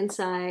of the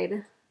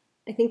inside.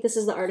 I think this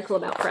is the article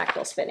about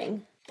fractal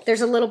spinning.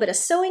 There's a little bit of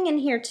sewing in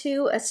here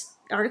too, an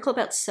article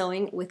about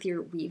sewing with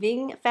your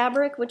weaving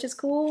fabric, which is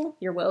cool.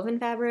 Your woven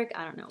fabric,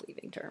 I don't know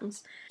weaving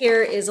terms.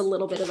 Here is a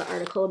little bit of an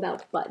article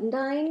about button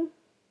dyeing.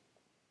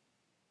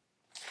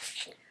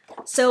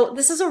 So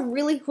this is a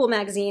really cool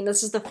magazine.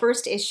 This is the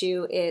first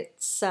issue.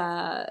 It's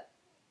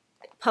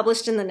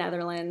published in the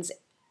Netherlands.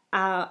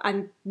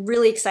 I'm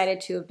really excited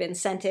to have been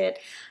sent it.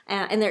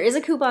 And there is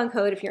a coupon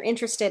code if you're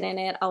interested in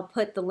it. I'll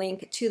put the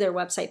link to their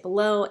website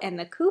below, and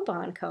the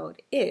coupon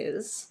code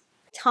is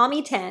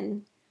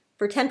Tommi10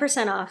 for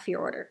 10% off your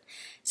order.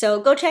 So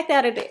go check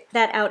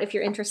that out if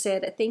you're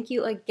interested. Thank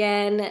you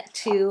again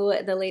to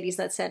the ladies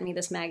that sent me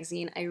this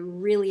magazine. I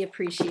really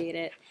appreciate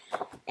it.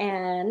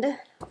 And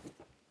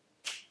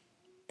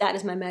that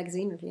is my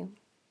magazine review.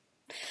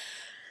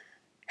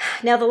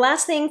 Now the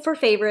last thing for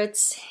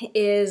favorites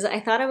is I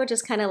thought I would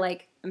just kind of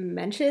like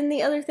mention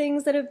the other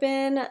things that have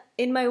been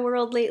in my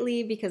world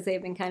lately because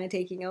they've been kind of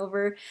taking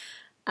over.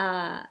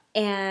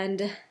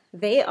 And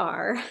they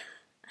are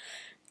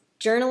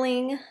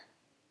journaling,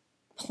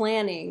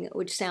 planning,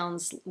 which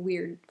sounds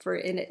weird for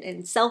in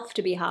itself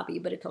to be a hobby,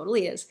 but it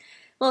totally is.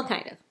 Well,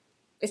 kind of.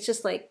 It's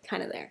just like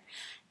kind of there.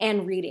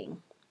 And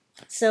reading.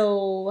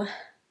 So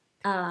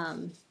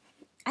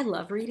I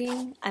love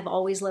reading. I've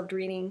always loved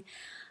reading.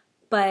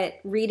 But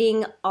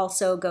reading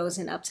also goes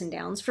in ups and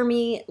downs for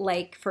me.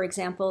 Like, for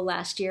example,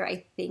 last year,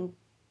 I think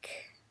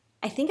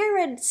I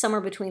read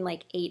somewhere between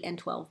like 8 and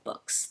 12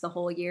 books the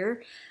whole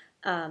year.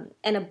 And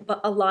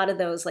a lot of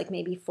those, like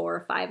maybe 4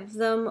 or 5 of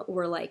them,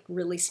 were like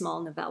really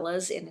small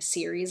novellas in a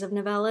series of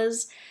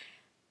novellas.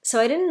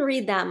 So I didn't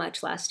read that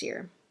much last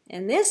year.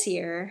 And this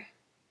year,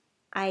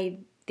 I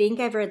think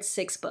I've read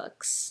 6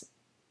 books.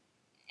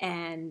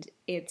 And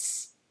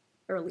it's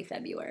early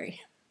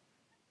February.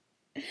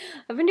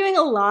 I've been doing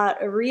a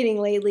lot of reading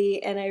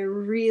lately, and I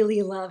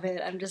really love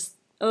it.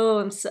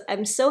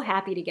 I'm so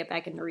happy to get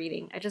back into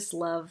reading. I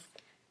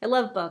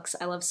love books.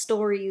 I love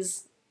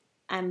stories.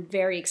 I'm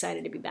very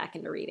excited to be back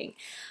into reading.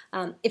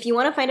 If you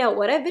want to find out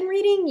what I've been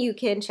reading, you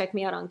can check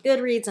me out on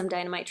Goodreads. I'm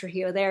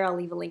DynamiteTrujillo there. I'll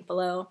leave a link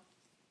below.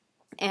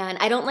 And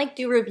I don't like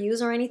do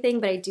reviews or anything,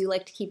 but I do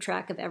like to keep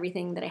track of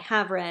everything that I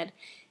have read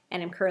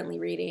and am currently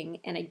reading,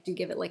 and I do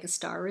give it like a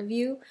star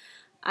review.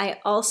 I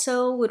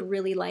also would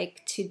really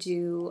like to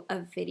do a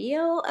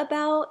video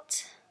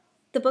about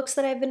the books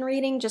that I've been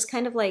reading, just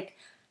kind of like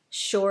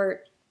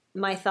short,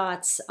 my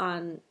thoughts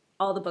on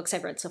all the books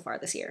I've read so far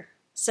this year.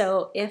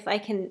 So if I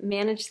can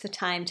manage the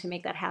time to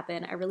make that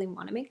happen, I really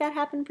want to make that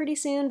happen pretty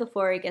soon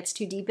before it gets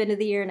too deep into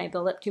the year and I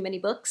build up too many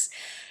books,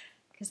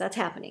 because that's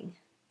happening.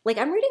 Like,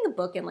 I'm reading a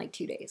book in like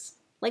 2 days.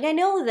 Like, I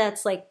know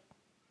that's like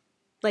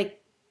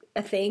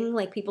a thing,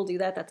 like people do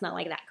that. That's not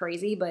like that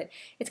crazy, but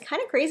it's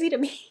kind of crazy to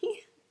me.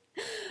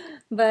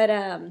 But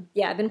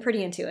yeah, I've been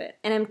pretty into it.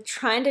 And I'm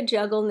trying to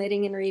juggle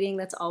knitting and reading.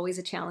 That's always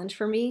a challenge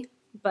for me,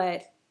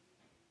 but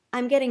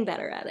I'm getting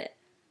better at it.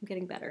 I'm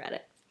getting better at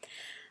it.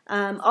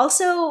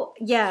 Also,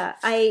 yeah,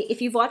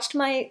 if you've watched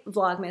my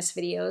Vlogmas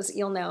videos,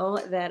 you'll know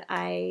that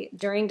I,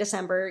 during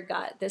December,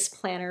 got this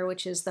planner,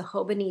 which is the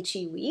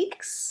Hobonichi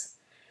Weeks.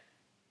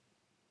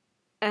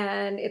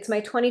 And it's my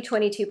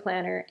 2022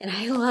 planner, and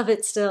I love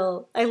it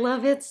still. I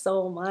love it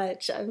so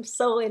much. I'm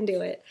so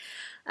into it.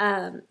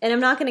 And I'm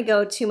not going to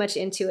go too much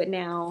into it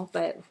now,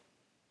 but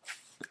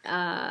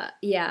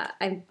yeah,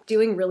 I'm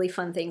doing really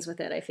fun things with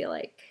it, I feel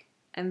like.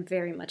 I'm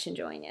very much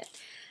enjoying it.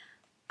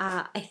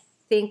 I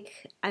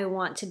think I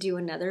want to do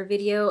another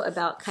video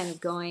about kind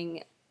of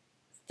going,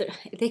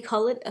 they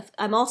call it,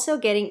 I'm also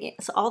getting,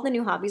 so all the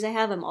new hobbies I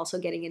have, I'm also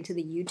getting into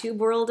the YouTube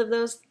world of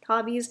those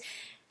hobbies.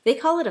 They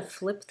call it a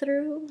flip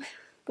through,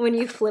 when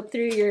you flip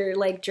through your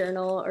like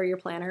journal or your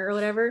planner or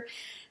whatever.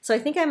 So I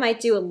think I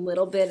might do a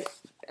little bit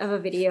of a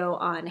video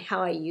on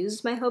how I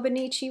use my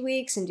Hobonichi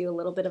Weeks and do a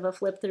little bit of a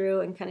flip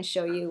through and kind of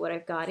show you what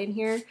I've got in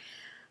here.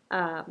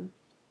 I'm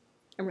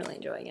really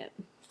enjoying it.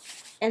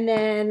 And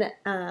then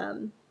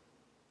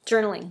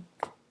journaling.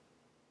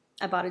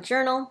 I bought a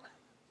journal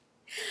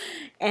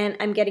and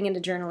I'm getting into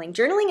journaling.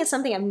 Journaling is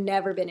something I've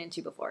never been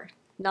into before.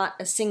 Not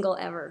a single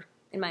ever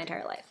in my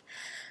entire life.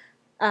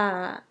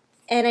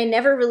 And I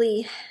never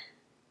really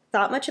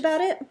thought much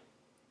about it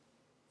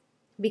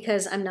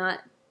because I'm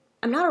not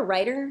a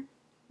writer,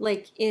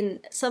 like in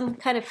some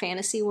kind of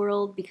fantasy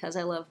world, because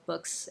I love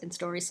books and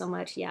stories so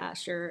much. Yeah,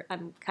 sure,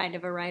 I'm kind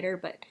of a writer,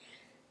 but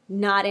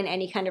not in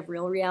any kind of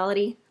real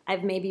reality.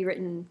 I've maybe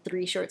written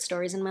 3 short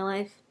stories in my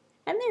life,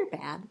 and they're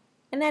bad,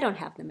 and I don't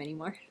have them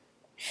anymore.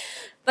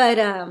 But,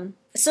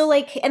 so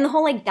like, and the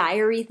whole like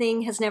diary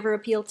thing has never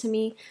appealed to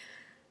me.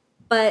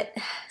 But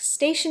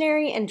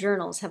stationery and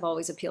journals have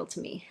always appealed to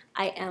me.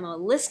 I am a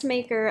list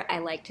maker. I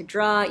like to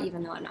draw,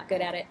 even though I'm not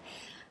good at it.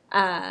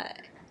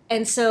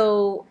 And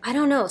so, I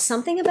don't know,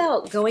 something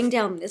about going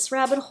down this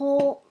rabbit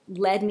hole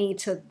led me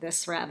to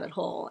this rabbit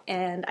hole.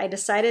 And I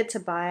decided to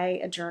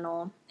buy a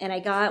journal. And I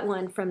got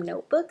one from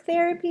Notebook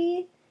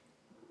Therapy.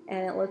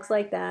 And it looks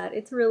like that.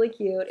 It's really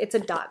cute. It's a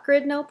dot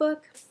grid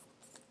notebook.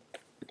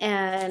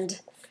 And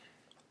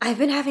I've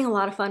been having a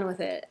lot of fun with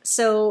it.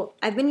 So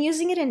I've been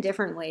using it in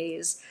different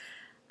ways.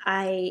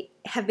 I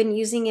have been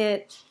using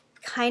it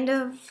kind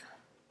of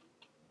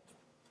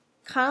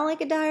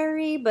like a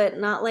diary, but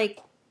not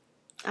like,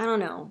 I don't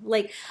know.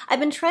 Like,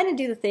 I've been trying to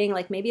do the thing,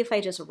 like maybe if I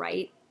just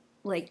write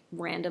like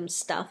random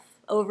stuff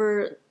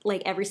over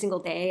like every single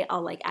day,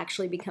 I'll like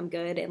actually become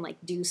good and like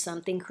do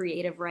something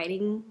creative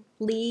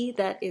writingly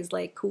that is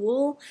like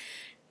cool.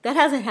 That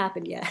hasn't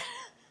happened yet.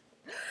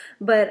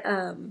 But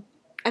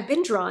I've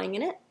been drawing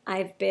in it.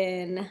 I've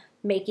been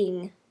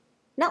making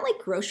not like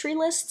grocery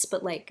lists,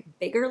 but like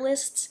bigger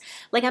lists.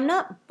 Like, I'm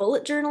not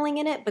bullet journaling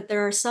in it, but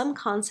there are some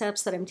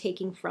concepts that I'm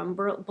taking from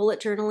bullet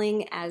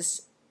journaling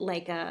as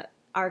like a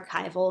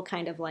archival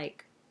kind of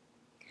like,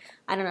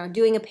 I don't know,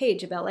 doing a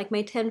page about like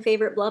my 10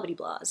 favorite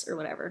blah-blah-blahs or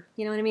whatever.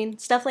 You know what I mean?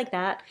 Stuff like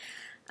that.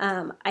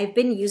 I've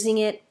been using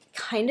it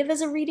kind of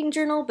as a reading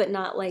journal, but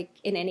not like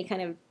in any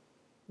kind of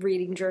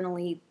reading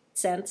journal-y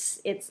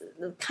sense. It's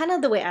kind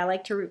of the way I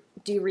like to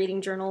do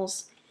reading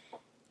journals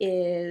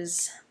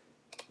is,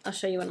 I'll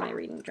show you one of my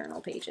reading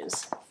journal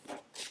pages.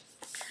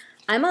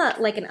 I'm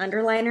like an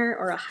underliner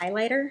or a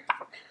highlighter.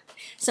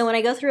 So when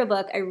I go through a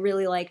book, I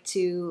really like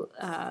to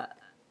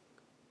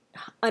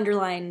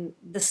underline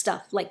the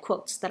stuff, like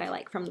quotes that I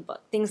like from the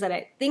book, things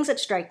that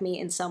strike me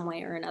in some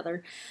way or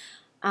another.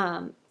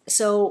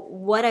 So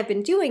what I've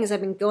been doing is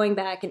I've been going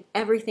back and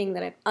everything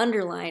that I've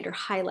underlined or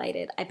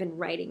highlighted, I've been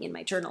writing in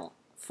my journal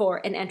for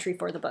an entry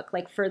for the book.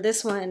 Like for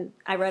this one,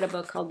 I read a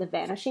book called The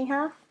Vanishing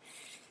Half,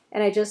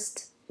 and I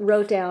just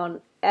wrote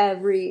down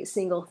every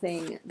single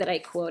thing that I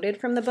quoted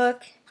from the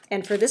book.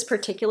 And for this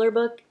particular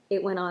book,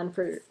 it went on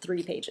for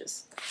 3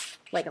 pages,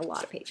 like a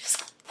lot of pages.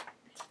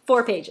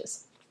 4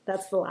 pages.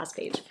 That's the last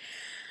page.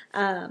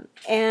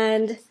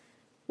 And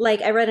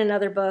like I read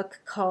another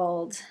book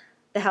called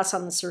The House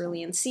on the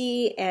Cerulean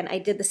Sea, and I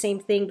did the same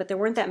thing, but there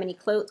weren't that many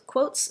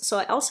quotes. So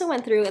I also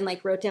went through and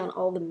like wrote down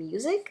all the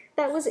music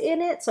that was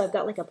in it. So I've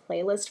got like a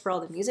playlist for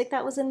all the music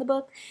that was in the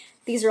book.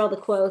 These are all the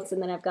quotes,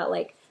 and then I've got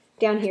like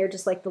down here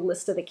just like the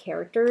list of the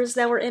characters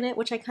that were in it,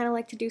 which I kind of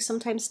like to do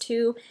sometimes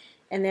too.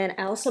 And then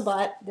I also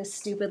bought this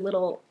stupid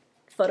little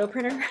photo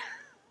printer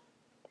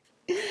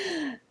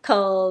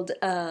called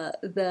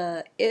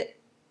Canon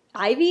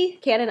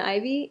Ivy.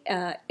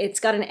 It's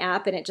got an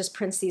app, and it just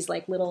prints these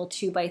like little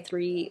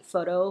 2x3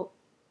 photo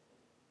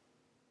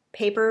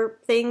paper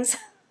things,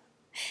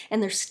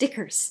 and they're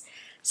stickers.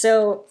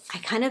 So I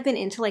kind of been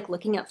into like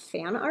looking up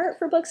fan art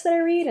for books that I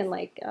read, and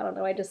like, I don't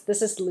know,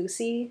 this is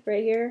Lucy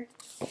right here.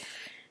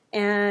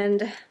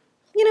 And,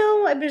 you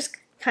know, I've just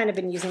kind of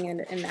been using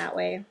it in that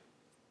way.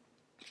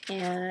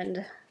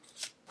 And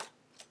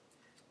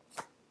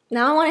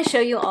now I want to show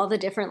you all the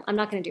different, I'm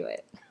not going to do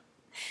it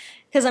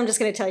because I'm just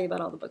going to tell you about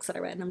all the books that I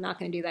read, and I'm not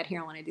going to do that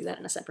here. I want to do that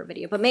in a separate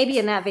video. But maybe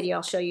in that video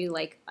I'll show you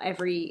like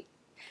every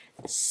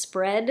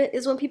spread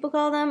is what people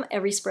call them,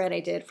 every spread I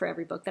did for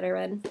every book that I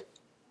read.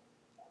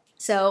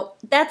 So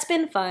that's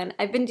been fun.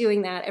 I've been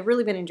doing that. I've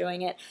really been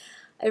enjoying it.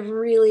 I've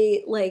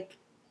really like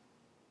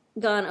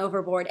gone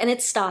overboard, and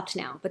it's stopped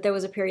now, but there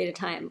was a period of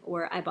time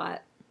where I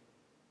bought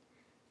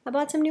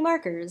some new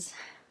markers.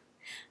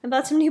 I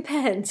bought some new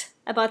pens.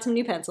 I bought some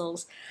new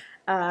pencils.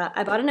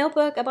 I bought a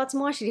notebook. I bought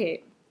some washi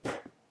tape.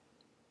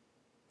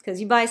 Because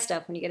you buy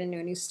stuff when you get into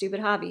a new stupid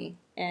hobby.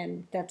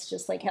 And that's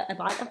just like how I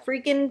bought a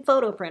freaking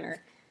photo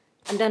printer.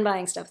 I'm done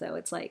buying stuff though.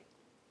 It's like,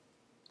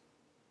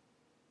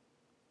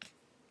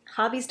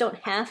 hobbies don't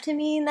have to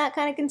mean that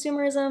kind of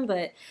consumerism,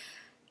 but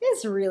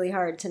it's really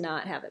hard to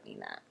not have it mean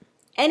that.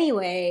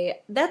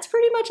 Anyway, that's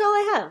pretty much all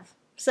I have.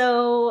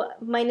 So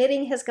my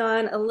knitting has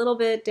gone a little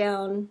bit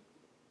down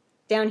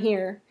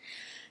here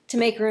to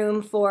make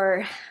room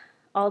for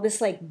all this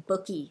like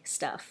booky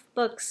stuff,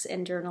 books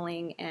and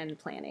journaling and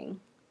planning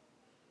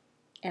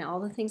and all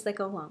the things that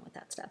go along with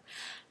that stuff.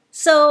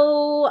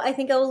 So I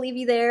think I will leave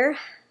you there.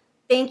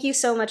 Thank you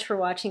so much for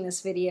watching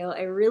this video.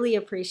 I really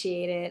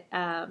appreciate it.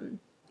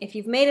 If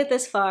you've made it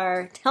this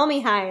far, tell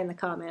me hi in the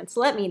comments.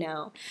 Let me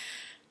know.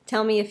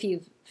 Tell me if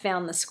you've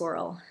found the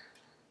squirrel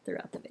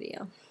throughout the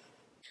video.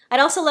 I'd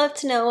also love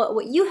to know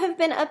what you have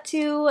been up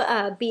to,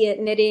 be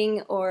it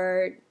knitting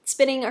or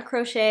spinning or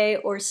crochet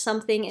or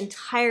something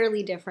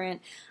entirely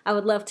different. I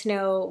would love to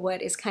know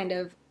what is kind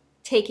of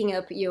taking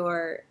up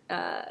your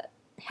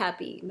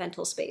happy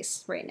mental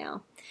space right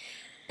now.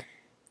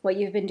 What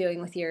you've been doing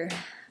with your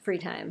free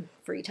time,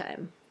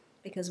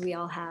 because we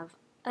all have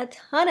a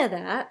ton of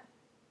that.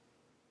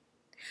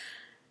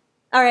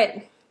 All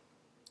right.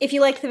 If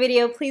you liked the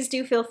video, please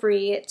do feel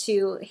free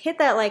to hit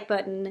that like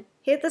button,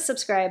 hit the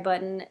subscribe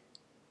button.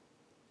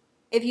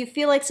 If you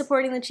feel like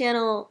supporting the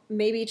channel,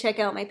 maybe check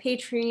out my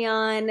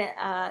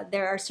Patreon.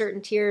 There are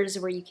certain tiers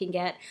where you can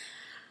get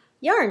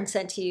yarn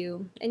sent to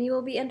you, and you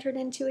will be entered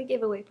into a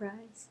giveaway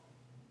prize.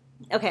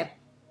 Okay.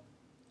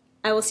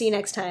 I will see you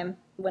next time,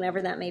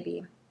 whenever that may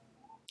be.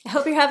 I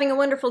hope you're having a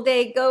wonderful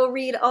day. Go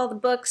read all the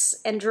books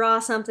and draw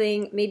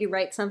something, maybe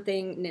write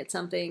something, knit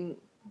something,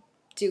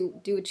 do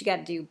what you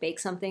gotta do, bake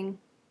something,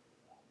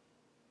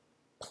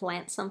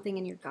 plant something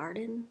in your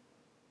garden,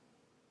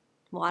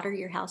 water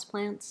your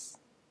houseplants.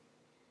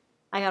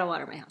 I gotta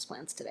water my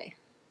houseplants today.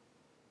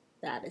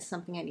 That is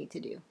something I need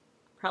to do,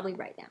 probably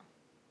right now.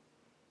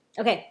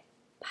 Okay,